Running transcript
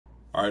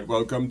Alright,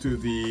 welcome to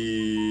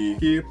the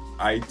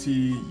makeIT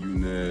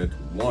Unit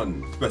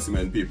 1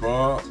 specimen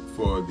paper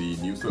for the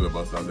new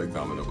syllabus that's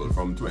examinable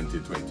from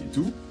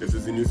 2022. This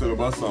is the new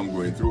syllabus, so I'm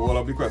going through all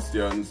of the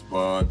questions,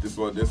 but this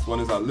one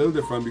is a little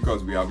different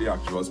because we have the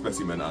actual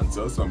specimen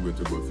answers. So I'm going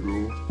to go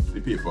through the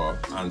paper,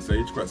 answer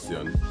each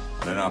question,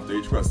 and then after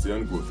each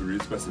question, go through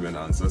the specimen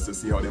answers to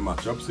see how they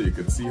match up, so you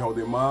can see how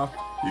they mark,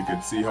 you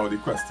can see how the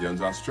questions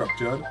are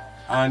structured.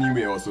 And you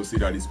may also see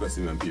that the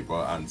specimen paper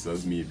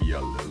answers may be a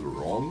little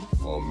wrong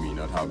or may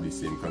not have the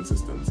same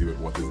consistency with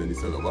what is in the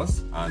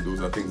syllabus. And those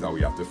are things that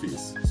we have to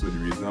face. So the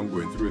reason I'm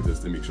going through it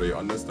is to make sure you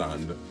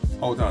understand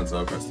how to answer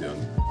a question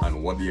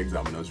and what the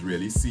examiners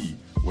really see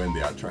when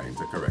they are trying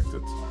to correct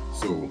it.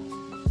 So,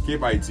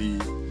 makeIT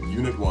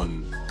Unit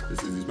 1,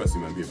 this is the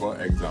specimen paper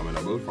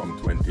examinable from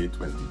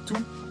 2022.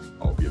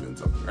 I hope you learned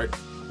something, right?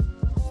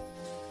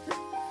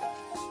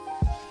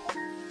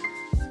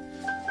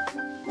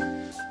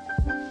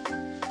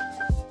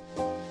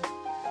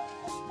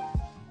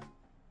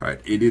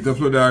 Alright, a data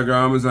flow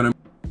diagram is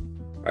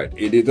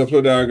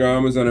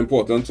an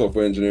important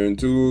software engineering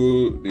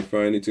tool.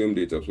 Define the term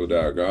data flow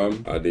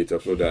diagram. A data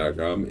flow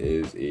diagram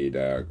is a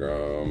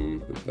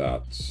diagram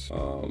that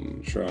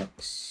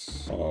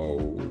tracks how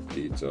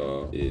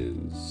data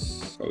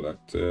is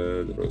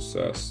collected,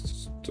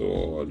 processed,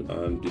 stored,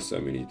 and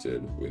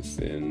disseminated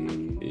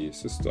within a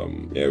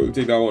system. Yeah, we'll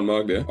take that one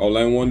mark there.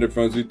 Outline one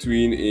difference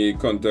between a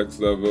context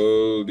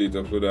level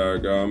data flow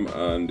diagram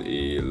and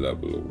a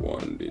level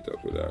 1 data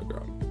flow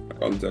diagram.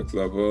 Context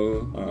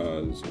level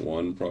has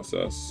one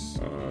process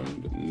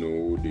and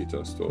no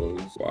data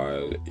stores,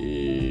 while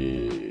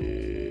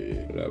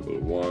a level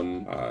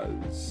 1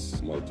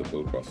 has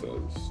multiple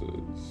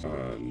processes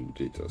and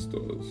data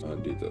stores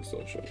and data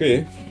storage.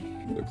 Okay,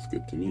 looks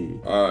good to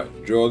me.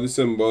 Alright, draw the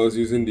symbols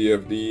using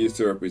DFDs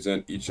to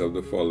represent each of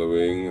the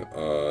following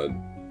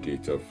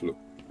data flow.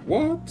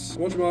 What?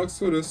 How much marks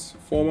for this?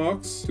 4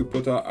 marks to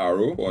put an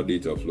arrow for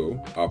data flow.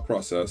 Our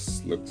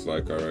process looks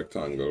like a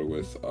rectangle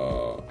with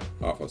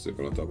half a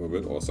circle on top of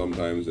it, or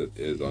sometimes it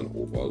is an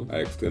oval.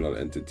 Our external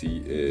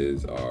entity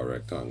is a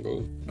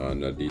rectangle,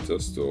 and a data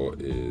store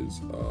is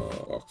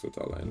a box with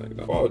a line like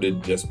that. Wow,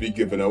 they'd just be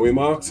giving away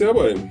marks here,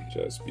 boy.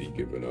 Just be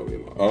giving away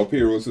marks. Our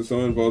payroll system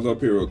involves a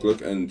payroll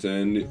clerk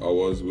entering the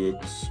hours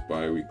worked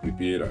by weekly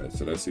pay. Right,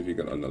 so let's see if we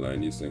can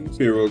underline these things.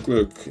 Payroll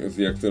clerk is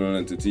the external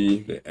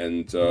entity. They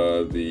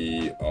enter the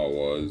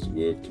hours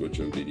worked, which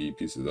will be the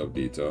pieces of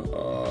data.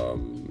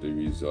 The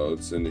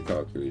results in the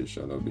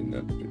calculation of the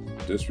net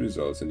pay. This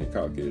results in the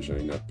calculation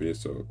of net pay.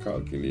 So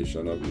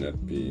calculation of net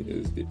pay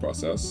is the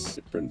process,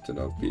 the printing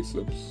of pay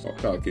slips, or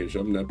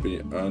calculation of net pay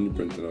and the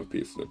printing of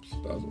pay slips.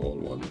 That's all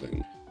one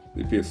thing.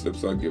 The pay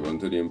slips are given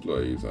to the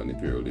employees and the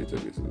payroll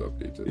database is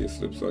updated. Pay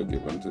slips are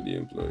given to the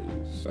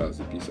employees. That's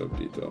a piece of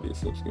data. Pay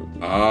slips given.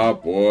 Ah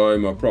boy,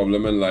 my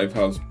problem in life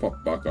has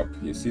popped back up.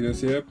 You see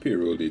this here?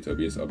 Payroll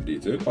database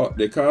updated. Oh,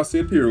 they can't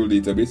say payroll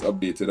database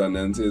updated and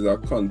then says a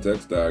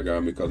context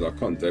diagram, because a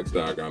context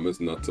diagram is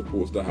not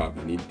supposed to have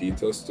any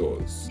data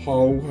stores.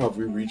 How have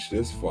we reached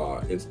this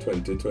far? It's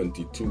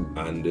 2022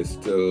 and they're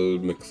still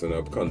mixing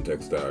up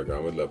context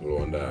diagram with level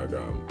 1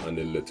 diagram, and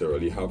they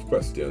literally have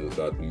questions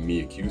that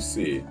make you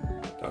say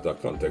that a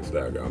context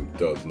diagram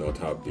does not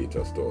have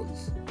data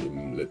stores. They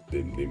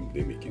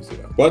make you say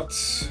that. But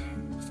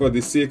for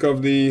the sake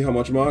of the, how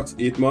much marks?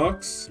 8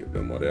 marks. Give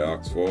them what they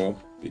asked for,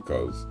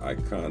 because I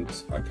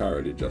can't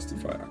really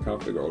justify. I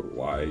can't figure out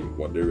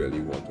what they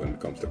really want when it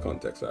comes to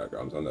context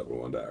diagrams and level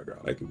 1 diagram.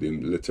 Like, they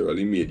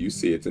literally made you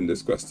say it in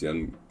this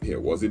question here.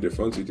 What's the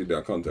difference between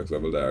their context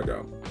level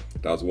diagram?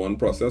 That's one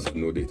process,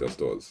 no data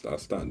stores.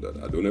 That's standard.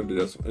 I don't know if they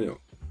just, when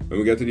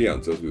we get to the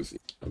answers, we'll see.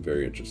 I'm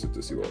very interested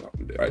to see what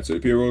happened there. Alright, so the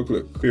payroll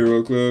clerk.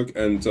 Payroll clerk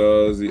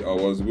enters the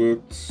hours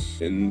worked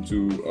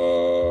into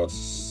a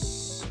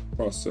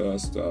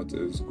process that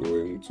is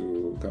going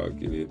to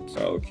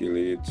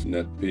calculate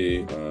net pay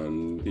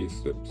and pay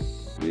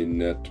slips. The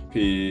net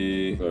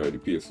pay, the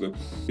pay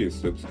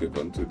slips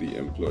given to the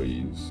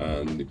employees,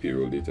 and the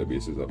payroll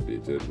database is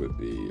updated with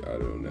the, I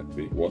don't know, net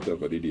pay,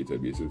 whatever the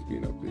database is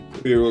being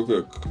updated. Payroll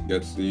clerk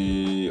gets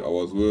the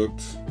hours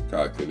worked,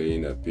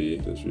 calculating net pay.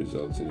 This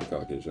results in the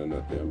calculation of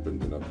net pay and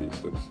printing of pay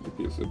slips. The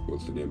pay slip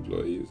goes to the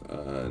employees,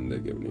 and they're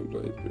giving the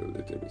employees payroll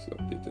database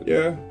updated.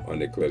 Yeah,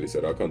 and they clearly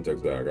said our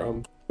context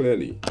diagram.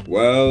 Clearly.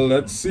 Well,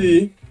 let's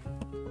see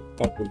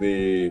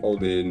how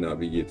they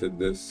navigated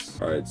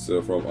this. Alright,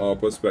 so from our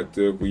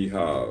perspective, we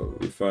have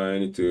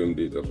defined the term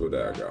data flow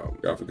diagram.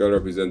 Graphical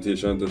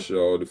representation to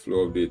show the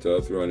flow of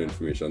data through an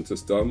information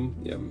system.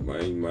 Yeah, my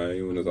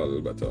own is a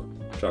little better.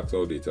 Tracks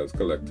how data is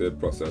collected,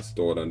 processed,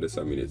 stored, and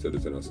disseminated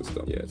within a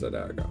system. Yeah, it's a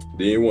diagram.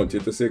 They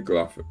wanted to say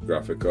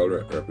graphical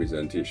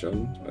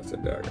representation. That's a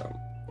diagram.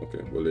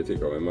 Okay, will they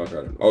take away mark? I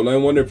don't know.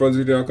 Outline one difference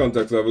between a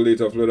context level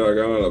data flow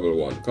diagram and level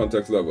 1.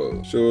 Context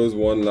level shows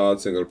one large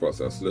single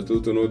process.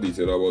 Little to no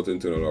detail about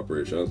internal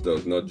operations.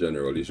 Does not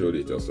generally show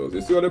data stores.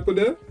 You see what I put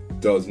there?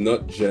 Does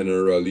not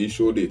generally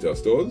show data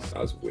stores.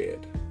 That's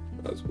weird.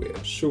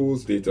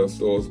 Shows data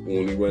stores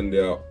only when they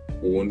are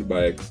owned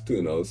by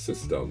external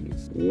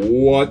systems.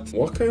 What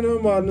kind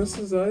of madness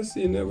is I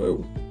seeing there?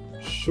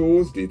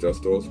 Shows data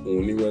stores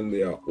only when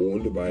they are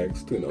owned by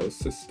external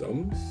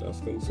systems. That's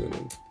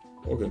concerning.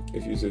 Okay,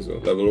 if you say so.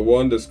 Level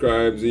 1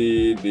 describes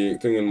the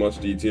thing in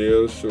much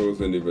detail, shows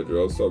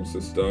individual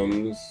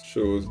subsystems,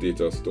 shows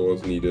data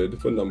stores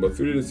needed. For number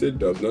 3, they say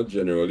does not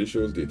generally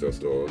shows data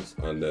stores,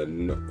 and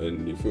then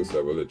in the first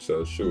level it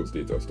says shows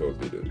data stores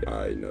needed.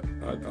 I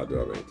don't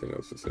have anything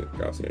else to say.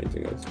 Can't say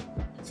anything else.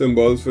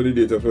 Symbols for the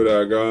data flow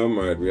diagram,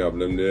 right, we have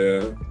them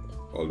there.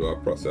 Although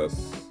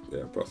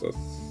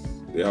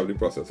they have the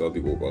process of the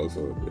oval,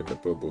 so you can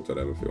put both of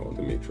them if you want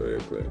to make sure you're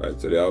clear. Right,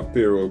 so they have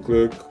payroll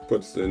clerk,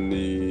 puts in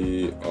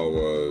the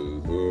hours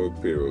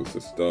work, payroll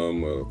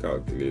system will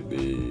calculate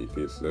the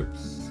pay slips,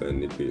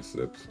 send the pay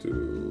slips to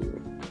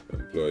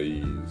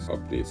employees,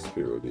 updates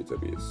payroll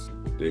database.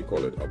 They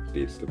call it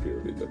updates the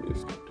payroll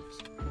database.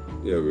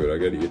 Yeah, we'll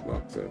get the 8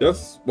 marks.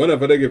 Just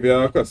whenever they give you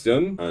a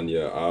question and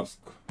you ask,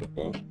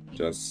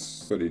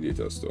 just for the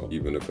data store,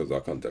 even if it's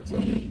a context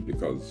of it,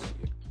 because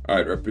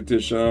alright,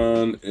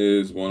 repetition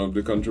is one of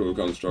the control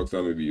constructs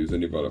that may be used in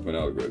developing an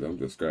algorithm.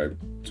 Describe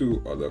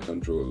 2 other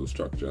control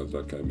structures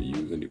that can be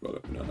used in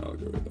developing an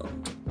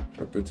algorithm.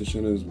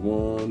 Repetition is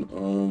one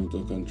of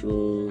the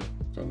control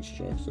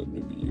constructs that may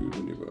be used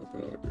in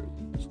developing an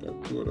algorithm.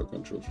 Describe 2 other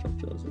control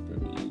structures that can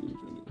be used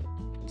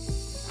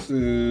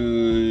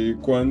in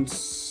developing.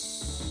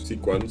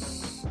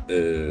 Sequence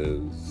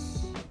is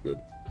good.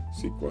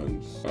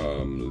 Sequence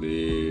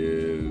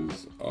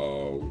lays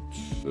out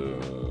the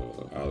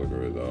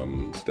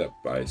algorithm step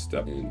by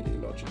step in a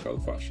logical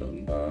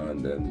fashion,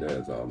 and then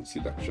there's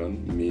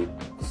selection, makes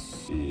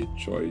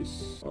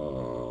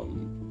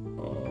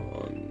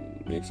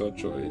a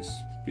choice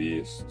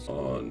based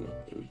on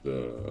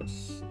the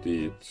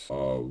state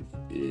of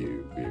a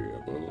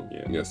variable.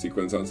 Yeah,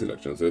 sequence and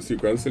selection. So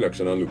sequence,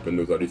 selection, and looping,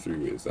 those are the 3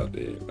 ways that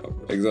they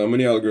have. Examine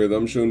the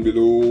algorithm shown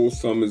below.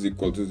 Sum is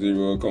equal to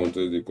 0,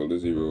 counter is equal to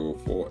 0,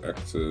 4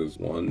 x's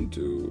 1,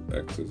 2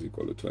 x is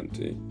equal to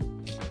 20.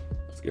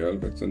 Scale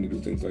vector and do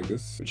things like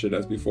this. It should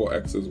just be 4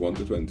 x's 1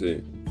 to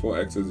 20. 4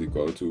 x is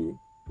equal to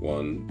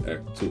 1,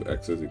 2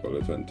 x is equal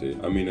to 20.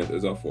 I mean, it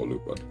is a for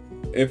loop, but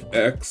if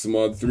x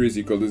mod 3 is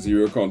equal to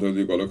 0, counter is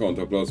equal to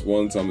counter plus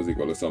 1, sum is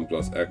equal to sum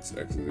plus x,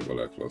 x is equal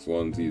to x plus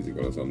 1, z is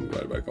equal to sum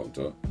divided by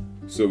counter.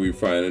 So we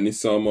find any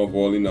sum of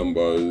all the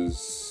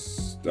numbers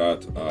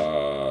that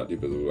are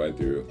divisible by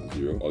 0,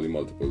 all the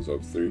multiples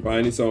of 3.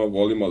 Find the sum of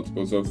all the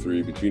multiples of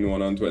 3 between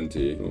 1 and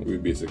 20. We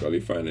basically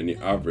find any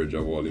average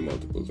of all the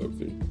multiples of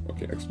 3.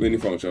 Okay, explain the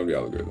function of the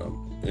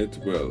algorithm. It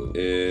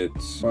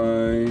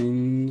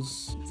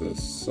finds the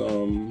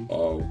sum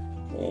of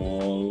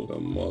all the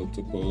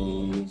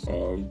multiples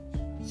of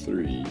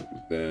 3,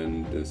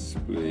 then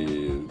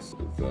displays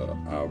the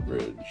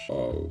average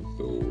of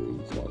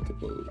those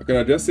multiples. I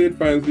can just say it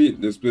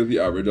displays the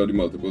average of the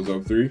multiples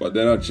of 3, but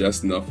then I'm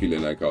just not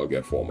feeling like I'll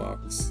get 4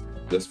 marks.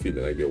 Just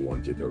feeling like they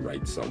want you to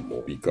write some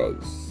more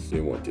because they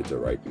want you to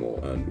write more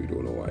and we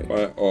don't know why.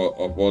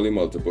 Of all the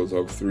multiples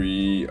of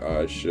 3,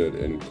 I should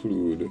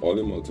include all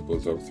the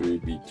multiples of 3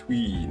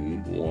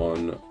 between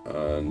 1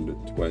 and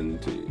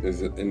 20.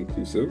 Is it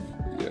inclusive?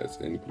 Yes,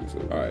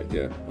 inclusive. Alright,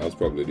 yeah, that's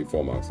probably the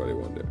 4 marks that I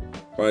wanted.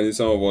 Find the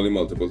sum of all the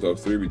multiples of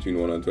 3 between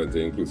 1 and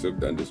 20 inclusive,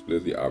 then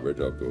displays the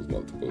average of those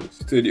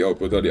multiples. Say the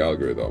output of the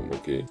algorithm,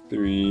 okay?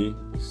 3,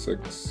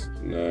 6,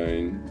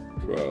 9,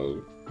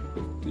 12,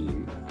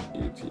 15,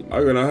 18.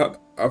 I'm gonna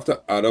have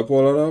to add up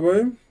all of that,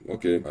 boy.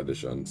 Okay,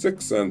 addition.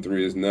 6 and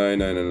 3 is 9,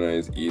 9 and 9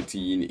 is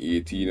 18,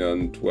 18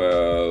 and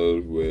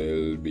 12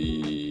 will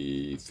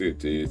be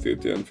 30,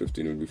 30 and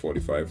 15 will be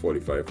 45,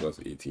 45 plus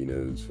 18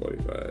 is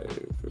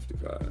 45,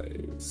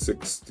 55,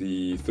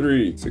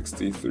 63.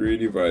 63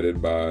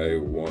 divided by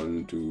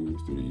 1, 2,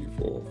 3,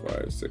 4,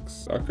 5, 6.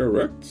 Is that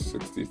correct?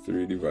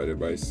 63 divided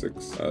by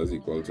 6 is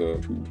equal to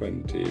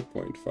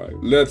 220.5.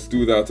 Let's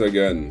do that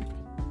again.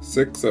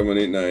 6, 7,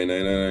 8, 9, 9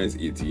 and 9 is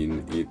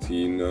 18,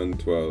 18 and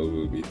 12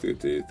 will be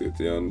 30,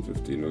 30 and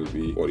 15 will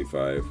be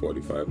 45,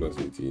 45 plus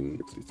 18,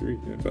 63,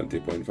 yeah,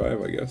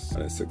 20.5 I guess.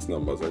 And it's 6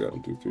 numbers I got,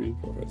 1, 2, 3,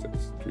 4, 5,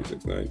 6, 3,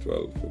 6, 9,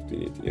 12,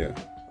 15, 18, yeah,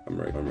 I'm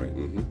right,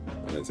 And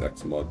it's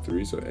x mod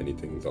 3, so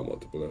anything is a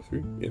multiple of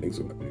 3, yeah, I think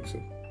so, I'm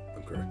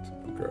correct,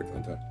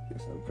 aren't I?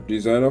 Yes, I'm correct.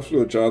 Design a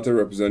flowchart to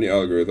represent the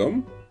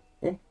algorithm.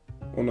 Oh,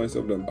 nice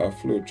of them. A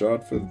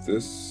flowchart for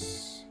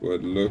this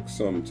would look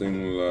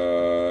something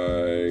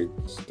like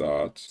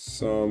start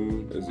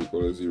sum is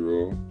equal to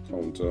 0,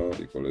 counter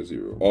is equal to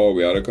 0. Or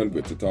we had to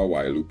convert it to a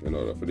while loop in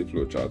order for the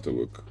flowchart to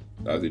work.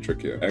 That's the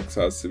trick here. X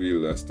has to be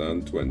less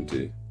than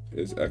 20.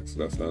 Is x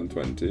less than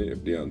 20?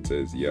 If the answer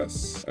is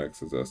yes,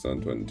 x is less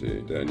than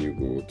 20, then you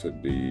go to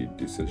the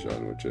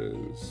decision, which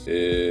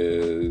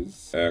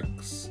is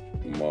x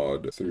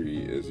mod 3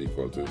 is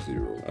equal to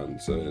 0.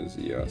 Answer is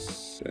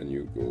yes. Then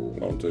you go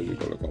counter is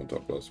equal to counter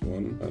plus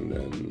 1, and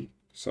then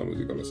sum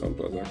is equal to sum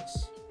plus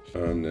x,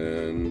 and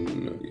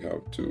then we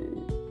have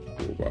to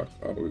go go back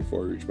up.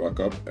 Before we reach back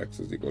up, x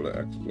is equal to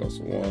x plus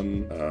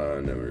 1,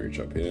 and then we reach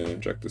up here,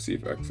 check to see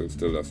if x is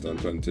still less than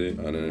 20,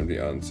 and then if the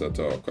answer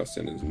to our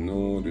question is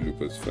no, the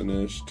loop is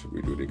finished.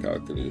 We do the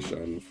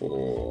calculation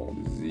for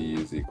z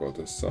is equal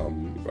to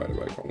sum divided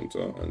by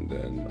counter, and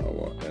then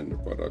our end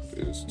product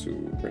is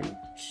to print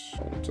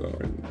counter,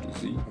 print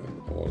z,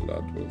 and all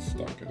that will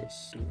stop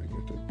us. Do I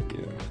get it?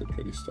 Yeah, I could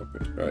really stop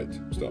it. Right,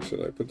 stop.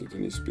 Should I put it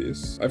in the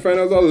space? I find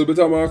there's a little bit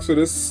of marks for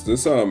this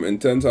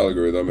intense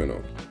algorithm, you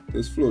know.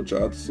 This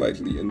flowchart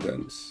slightly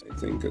intense. I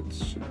think it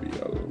should be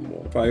a little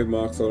more. 5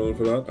 marks alone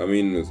for that. I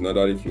mean, it's not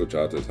that the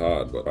flowchart is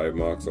hard, but 5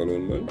 marks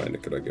alone, but I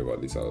could have given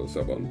at least a little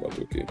 7, but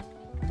okay.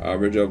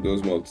 Average of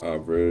those multiples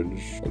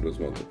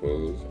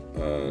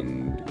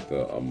and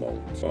the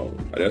amount found.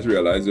 I just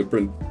realized they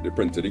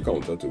printed the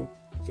counter too.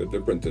 So if they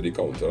printed the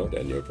counter,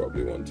 then you'll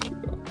probably want to do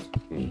that.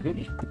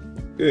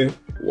 Okay,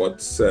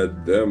 what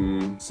said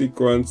them?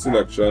 Sequence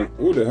selection.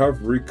 Oh, they have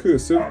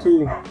recursive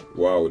too.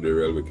 Wow, they're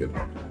real wicked.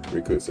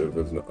 Recursive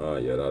is not,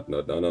 yeah,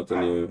 not on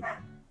the,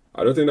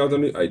 I don't think that's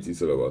on the IT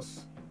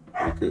syllabus.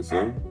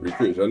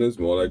 Recursion is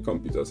more like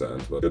computer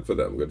science, but good for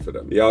them, good for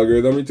them. The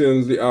algorithm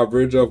returns the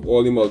average of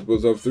all the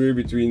multiples of 3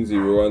 between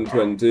 0 and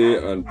 20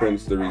 and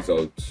prints the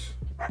result.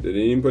 They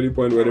didn't even put the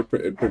point where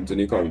it prints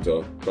any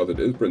counter, because it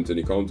is printing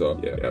the counter.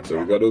 Yeah, so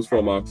we got those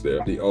 4 marks there.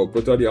 The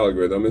output of the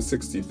algorithm is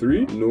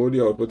 63. No,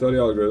 the output of the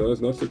algorithm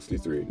is not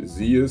 63.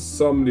 Z is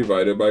sum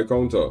divided by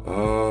counter.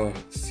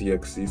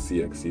 CXC.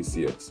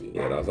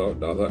 Yeah, that's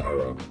an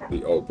error.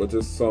 The output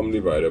is sum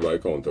divided by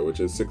counter, which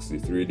is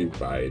 63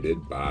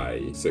 divided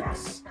by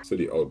 6. So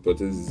the output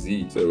is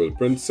Z. So it will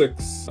print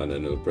 6, and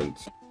then it'll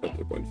print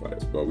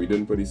 20.5. But we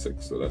didn't put the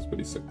 6, so let's put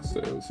the 6. So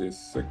it will say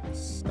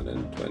 6 and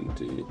then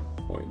 20.5.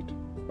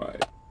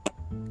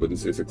 Wouldn't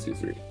say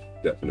 63.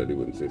 Definitely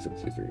wouldn't say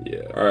 63.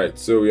 Yeah. Alright,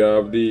 so we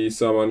have the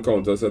sum and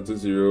counter set to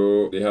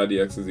 0. They had the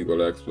x is equal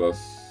to x plus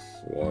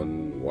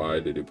 1. Why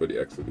did they put the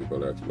x is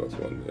equal to x plus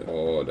 1 there?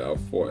 Oh, they have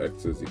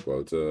 4x is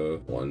equal to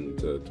 1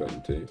 to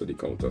 20. So the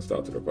counter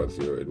started up at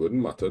 0. It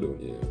wouldn't matter though.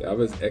 Yeah. They have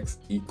as x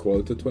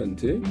equal to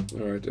 20.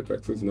 Alright, if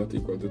x is not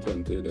equal to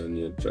 20, then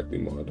you check the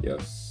mod.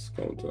 Yes,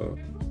 counter.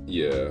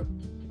 Yeah.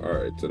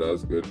 Alright, so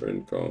that's good.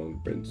 Print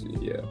count, print z.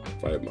 Yeah,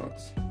 5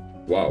 marks.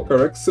 Wow.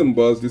 Correct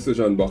symbols,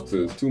 decision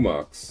boxes, 2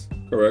 marks.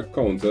 Correct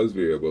counters,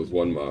 variables,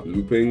 1 mark.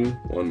 Looping,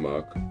 1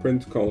 mark.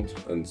 Print count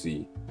and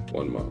z,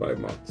 1 mark, 5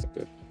 marks.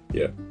 Okay.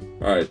 Yeah.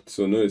 Alright,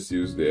 so no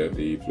issues there.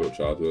 The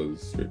flowchart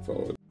was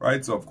straightforward.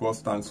 Right, so of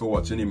course, thanks for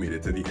watching. You made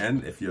it to the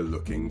end. If you're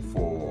looking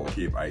for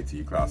Cape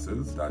IT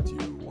classes that you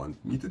want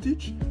me to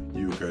teach,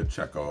 you could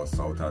check us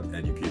out at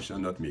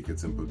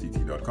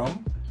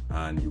education.makeITsimpleTT.com.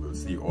 and you will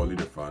see all the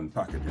different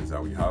packages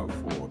that we have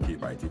for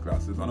Cape IT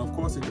classes. And of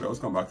course, you could always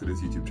come back to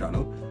this YouTube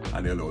channel,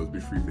 and there'll always be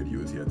free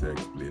videos here to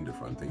explain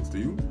different things to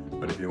you.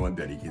 But if you want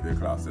dedicated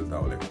classes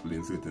that will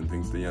explain certain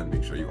things to you and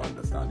make sure you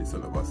understand the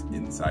syllabus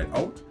inside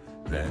out,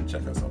 then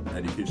check us out,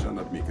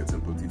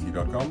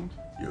 education.makeITsimpleTT.com.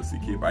 You'll see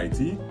Cape IT,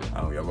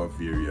 and we have a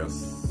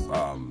various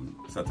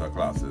set of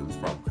classes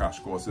from crash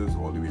courses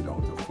all the way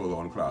down to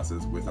full-on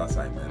classes with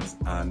assignments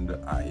and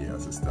IA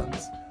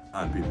assistance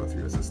and paper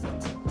 3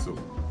 assistance. So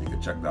you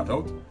can check that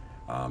out,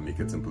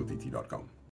 makeITsimpleTT.com.